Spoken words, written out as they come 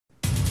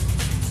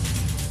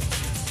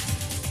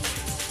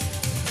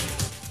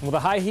Well, the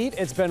high heat,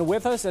 it's been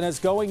with us and it's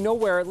going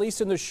nowhere, at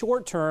least in the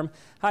short term.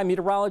 Hi,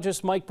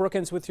 meteorologist Mike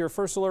Brookins with your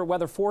first alert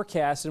weather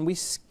forecast. And we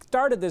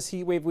started this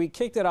heat wave. We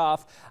kicked it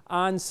off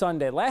on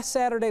Sunday. Last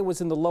Saturday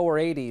was in the lower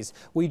 80s.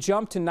 We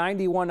jumped to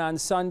 91 on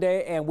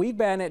Sunday, and we've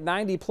been at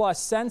 90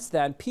 plus since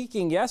then,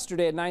 peaking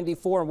yesterday at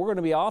 94. And we're going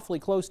to be awfully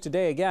close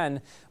today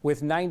again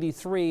with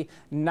 93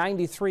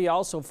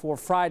 also for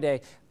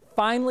Friday.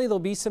 Finally, there'll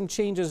be some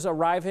changes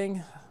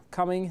arriving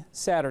coming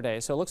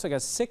Saturday. So it looks like a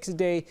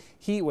 6-day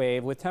heat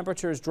wave with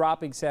temperatures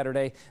dropping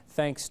Saturday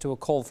thanks to a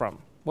cold front.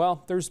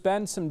 Well, there's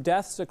been some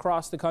deaths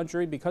across the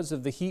country because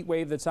of the heat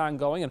wave that's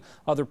ongoing in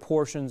other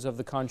portions of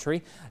the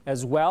country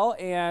as well.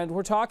 And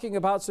we're talking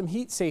about some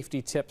heat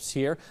safety tips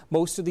here.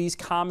 Most of these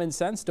common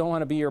sense. Don't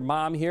want to be your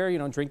mom here. You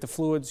don't drink the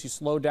fluids, you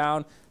slow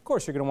down. Of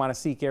course, you're going to want to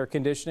seek air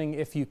conditioning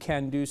if you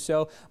can do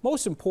so.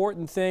 Most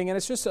important thing, and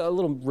it's just a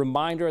little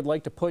reminder I'd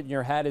like to put in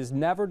your head, is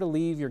never to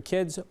leave your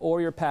kids or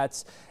your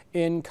pets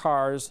in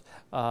cars.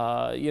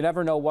 You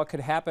never know what could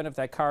happen if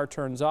that car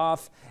turns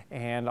off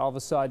and all of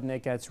a sudden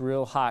it gets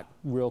real hot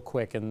real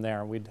quick in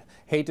there. We'd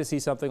hate to see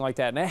something like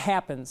that, and it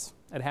happens.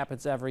 It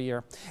happens every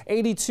year.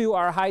 82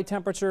 our high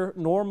temperature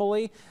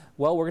normally.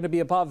 Well, we're going to be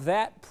above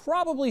that,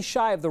 probably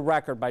shy of the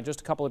record by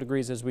just a couple of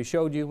degrees as we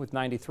showed you with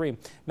 93.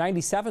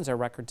 97 is our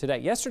record today.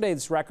 Yesterday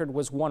this record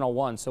was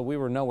 101, so we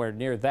were nowhere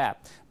near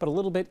that, but a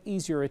little bit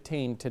easier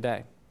attained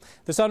today.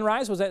 The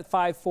sunrise was at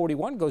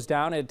 5:41, goes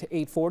down at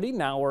 8:40.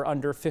 Now we're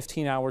under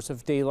 15 hours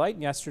of daylight.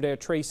 Yesterday a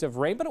trace of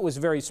rain, but it was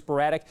very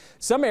sporadic.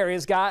 Some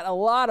areas got a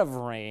lot of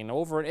rain,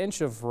 over an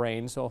inch of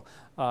rain, so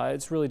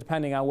it's really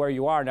depending on where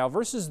you are. Now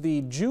versus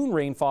the June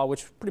rainfall,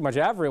 which pretty much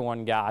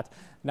everyone got,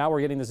 now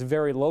we're getting this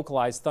very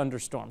localized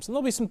thunderstorms. And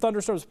there'll be some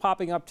thunderstorms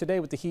popping up today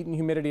with the heat and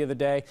humidity of the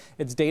day.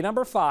 It's day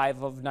number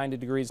 5 of 90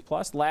 degrees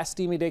plus. Last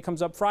steamy day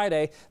comes up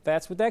Friday.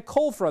 That's with that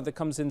cold front that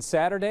comes in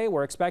Saturday.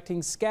 We're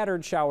expecting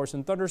scattered showers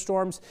and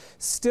thunderstorms.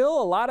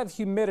 Still a lot of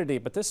humidity,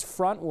 but this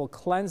front will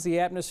cleanse the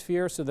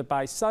atmosphere so that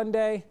by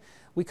Sunday,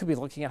 we could be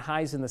looking at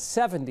highs in the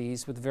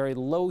 70s with very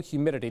low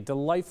humidity.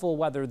 Delightful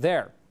weather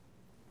there.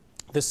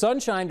 The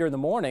sunshine during the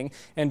morning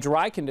and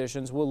dry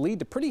conditions will lead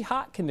to pretty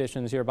hot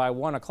conditions here by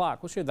 1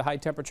 o'clock. We'll show you the high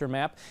temperature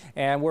map,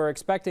 and we're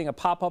expecting a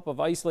pop-up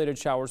of isolated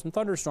showers and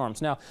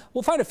thunderstorms. Now,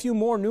 we'll find a few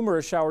more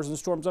numerous showers and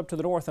storms up to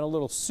the north and a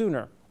little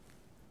sooner.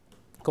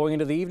 Going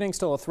into the evening,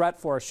 still a threat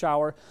for a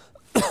shower,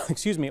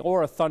 excuse me,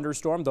 or a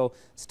thunderstorm, though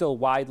still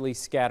widely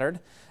scattered.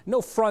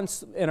 No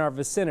fronts in our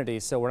vicinity,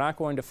 so we're not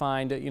going to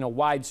find,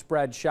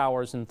 widespread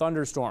showers and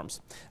thunderstorms.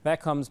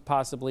 That comes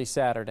possibly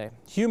Saturday.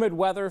 Humid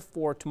weather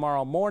for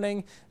tomorrow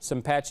morning,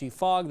 some patchy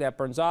fog that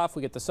burns off.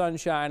 We get the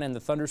sunshine and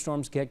the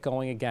thunderstorms get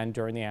going again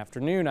during the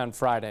afternoon on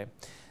Friday.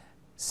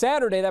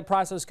 Saturday, that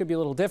process could be a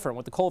little different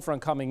with the cold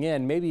front coming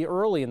in. Maybe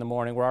early in the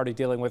morning, we're already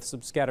dealing with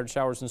some scattered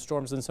showers and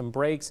storms and some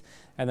breaks,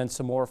 and then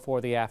some more for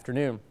the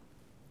afternoon.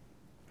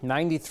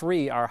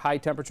 93 our high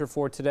temperature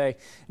for today,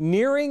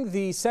 nearing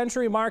the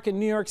century mark in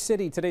New York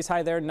City. Today's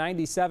high there,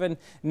 97,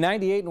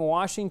 98 in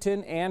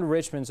Washington and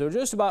Richmond. So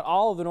just about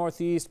all of the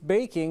Northeast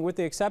baking, with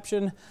the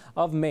exception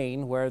of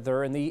Maine, where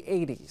they're in the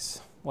 80s.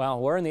 Well,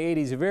 we're in the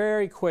 80s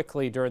very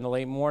quickly during the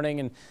late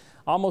morning and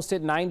almost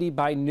hit 90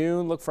 by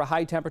noon. Look for a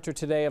high temperature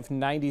today of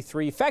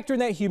 93. Factor in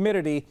that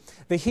humidity.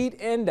 The heat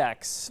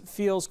index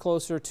feels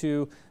closer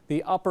to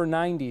the upper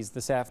 90s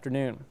this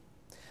afternoon.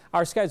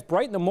 Our skies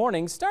bright in the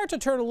morning, start to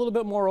turn a little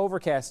bit more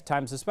overcast at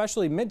times,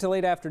 especially mid to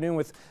late afternoon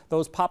with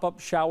those pop-up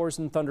showers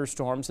and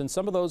thunderstorms, and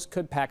some of those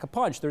could pack a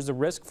punch. There's a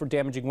risk for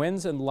damaging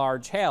winds and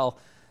large hail.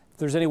 If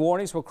there's any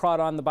warnings, we'll crowd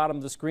on the bottom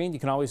of the screen.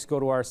 You can always go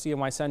to our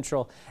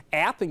CNYcentral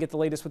app and get the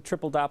latest with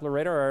triple Doppler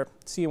radar, or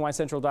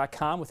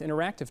CNYcentral.com with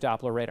interactive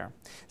Doppler radar.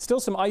 Still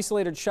some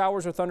isolated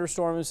showers or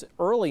thunderstorms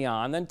early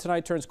on. Then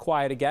tonight turns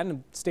quiet again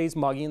and stays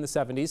muggy in the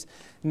 70s.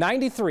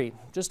 93,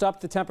 just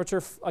up the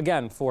temperature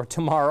again for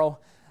tomorrow.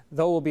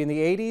 Though we'll be in the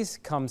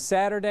 80s come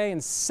Saturday and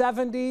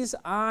 70s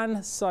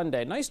on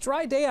Sunday. Nice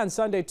dry day on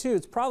Sunday, too.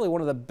 It's probably one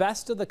of the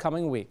best of the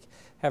coming week.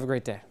 Have a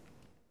great day.